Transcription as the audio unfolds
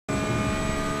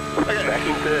Back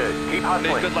in third. Keep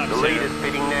hustling. Good laps The lead is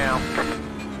fitting now.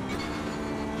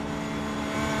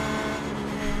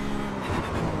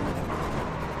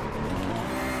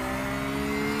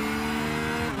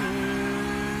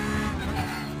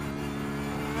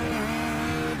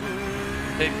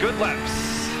 Did good laps.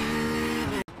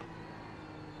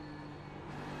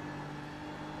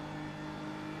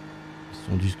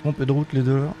 Ils ont dû se tromper de route les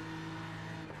deux là.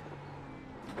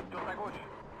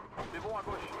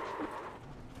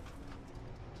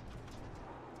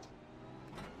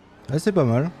 Ah, c'est pas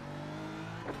mal.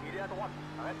 Il est à droite.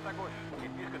 Reste à gauche. Ils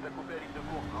disent que t'as coupé la ligne de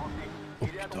course. Ralentis.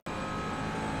 Il est à droite.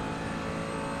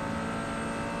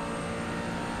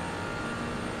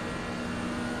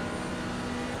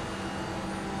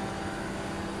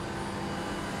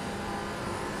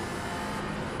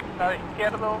 Lado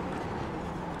izquierdo.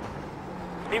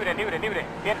 Libre, libre, libre.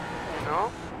 Bien.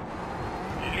 Uno.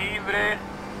 Libre.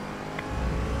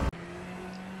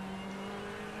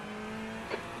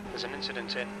 There's an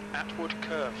incident in Atwood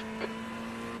Curve.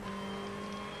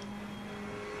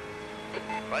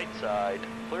 Right side.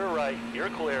 Clear right. You're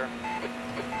clear.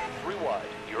 3 wide.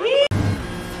 You're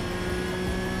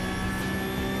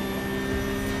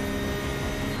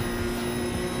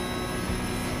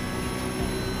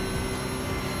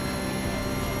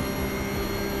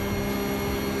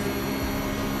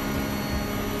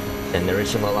And the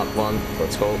original lap 1,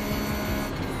 let's go.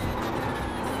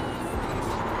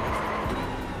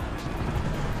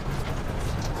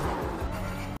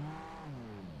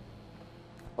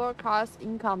 Four cars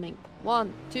incoming.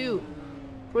 1, 2,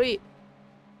 3,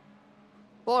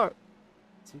 4.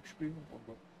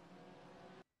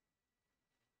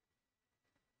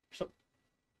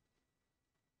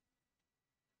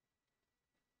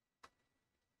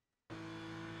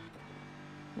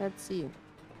 Let's see.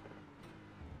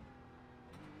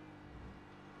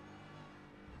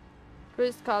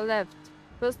 First car left.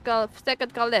 First car,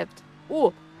 second car left.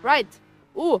 Ooh, right.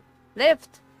 Ooh,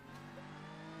 left.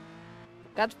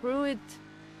 Got through it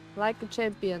like a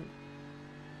champion.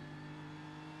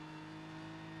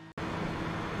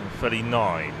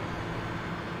 39.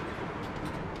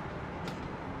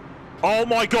 Oh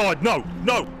my god, no,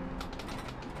 no!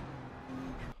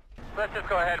 Let's just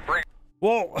go ahead and bring.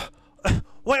 Whoa!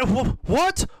 Wait,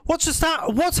 what? What's just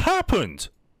that? What's happened?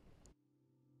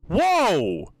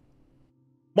 Whoa!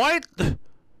 My...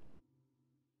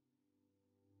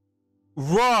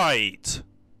 Right.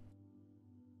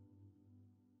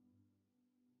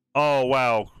 Oh,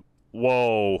 wow.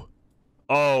 Whoa.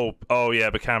 Oh yeah,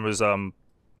 the camera's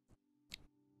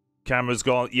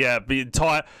gone. Yeah, the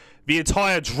entire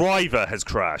driver has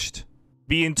crashed.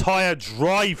 The entire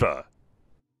driver.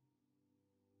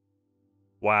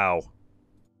 Wow.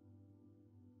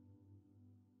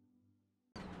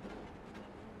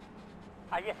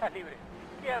 Ahí estás libre.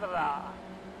 Izquierda.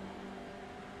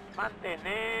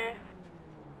 Mantener.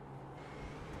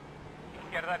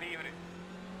 Izquierda libre.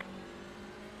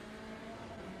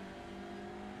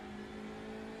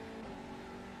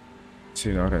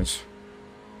 Sí, Lorenzo.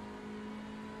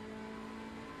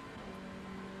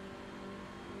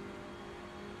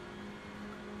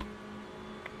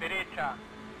 Derecha.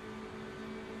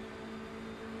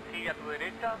 Sigue a tu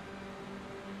derecha.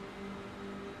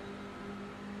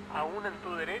 Aún en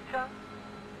tu derecha.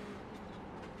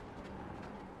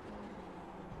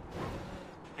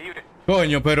 Libre.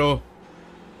 Coño, pero...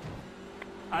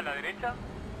 A la derecha.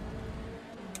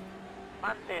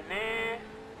 Mantener.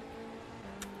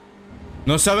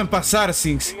 No saben pasar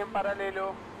sin... Sigue en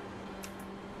paralelo.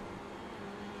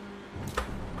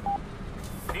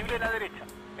 Libre a la derecha.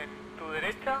 En tu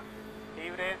derecha.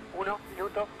 Libre 1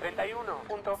 minuto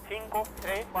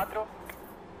 31.534.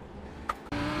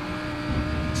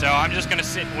 So I'm just gonna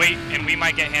sit, wait, and we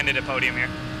might get handed a podium here.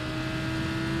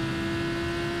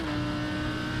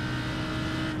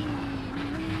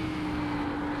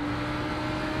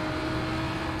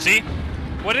 See?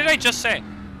 What did I just say?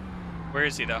 Where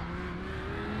is he though?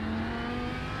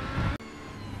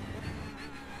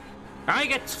 I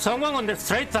get someone on the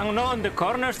straight and not on the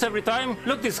corners every time.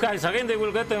 Look, these guys, again they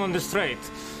will get them on the straight.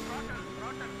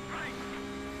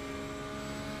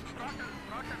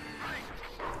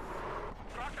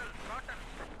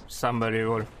 It's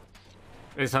unbelievable.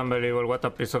 It's unbelievable. What a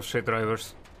piece of shit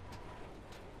drivers.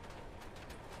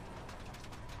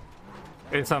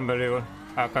 It's unbelievable.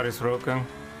 Our car is broken.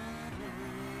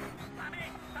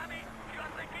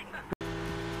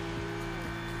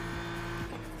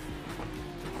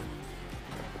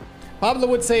 Pablo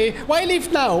would say, why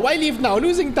leave now? Why leave now?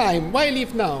 Losing time. Why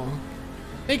leave now?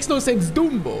 Makes no sense,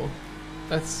 Dumbo.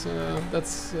 That's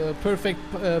perfect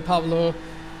Pablo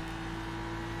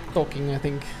talking, I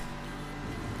think.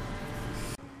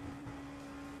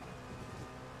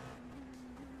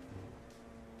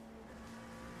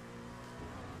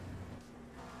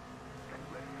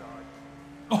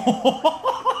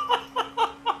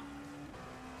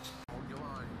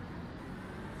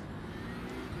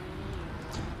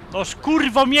 Toż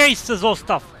kurwo miejsce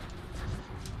zostaw!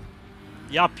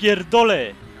 Ja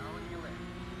pierdolę!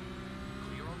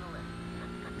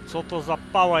 Co to za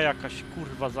pała jakaś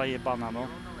kurwa zajebana, no?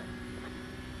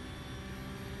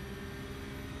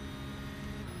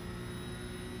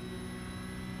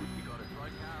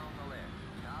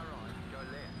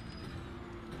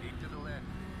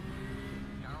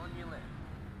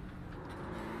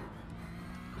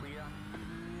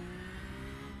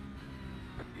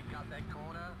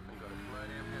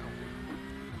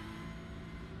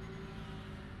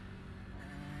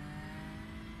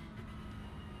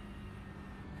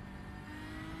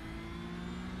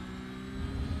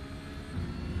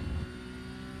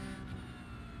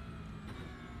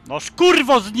 Noż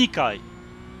kurwo znikaj!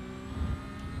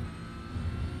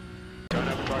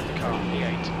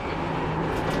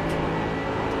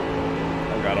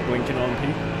 I've got a blinking on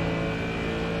P.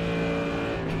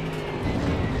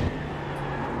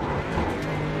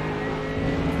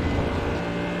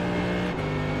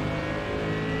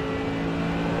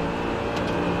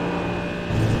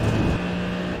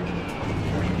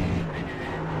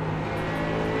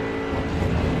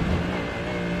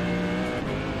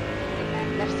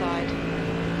 Left side.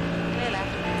 Clear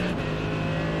left.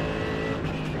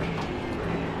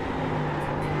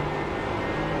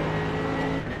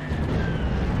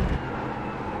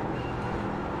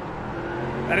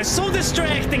 That is so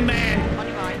distracting, man! On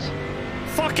your right.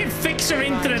 Fucking fix your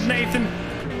internet, Nathan!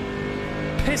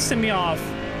 Pissing me off.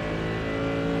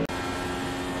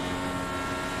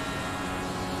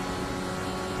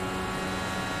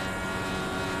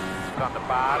 On the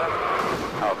bottom,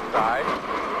 outside.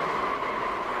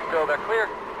 Still there, clear,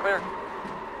 clear.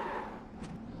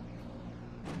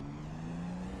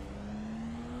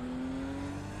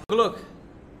 Look.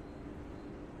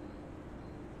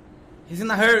 He's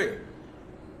in a hurry.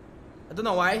 I don't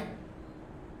know why.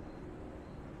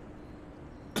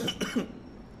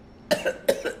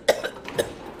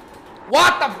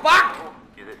 What the fuck?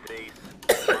 16.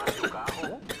 Baixa o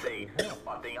carro. 6.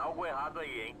 Ó, tem algo errado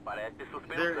aí, hein? Parece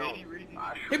suspensão.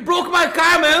 Acho. He broke my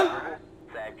car, man.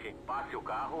 7. Passe o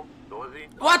carro. 12.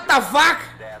 What the fuck?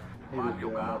 10. Passe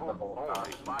o carro.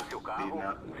 11. Passe o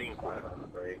carro. 5.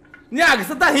 Niaga,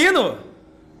 você tá rindo?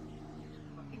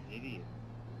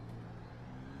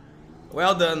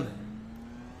 Well done.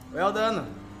 Well done.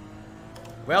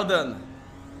 Well done.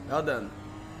 Well done.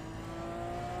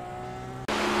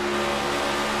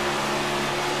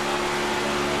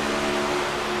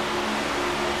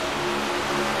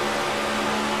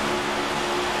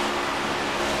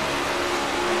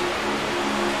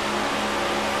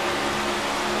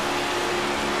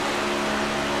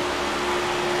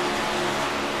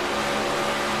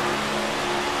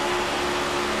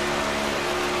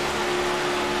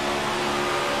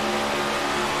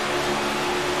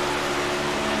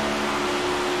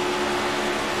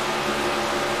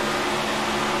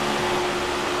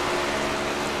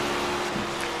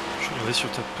 Je suis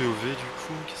sur ta POV du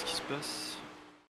coup, qu'est-ce qui se passe?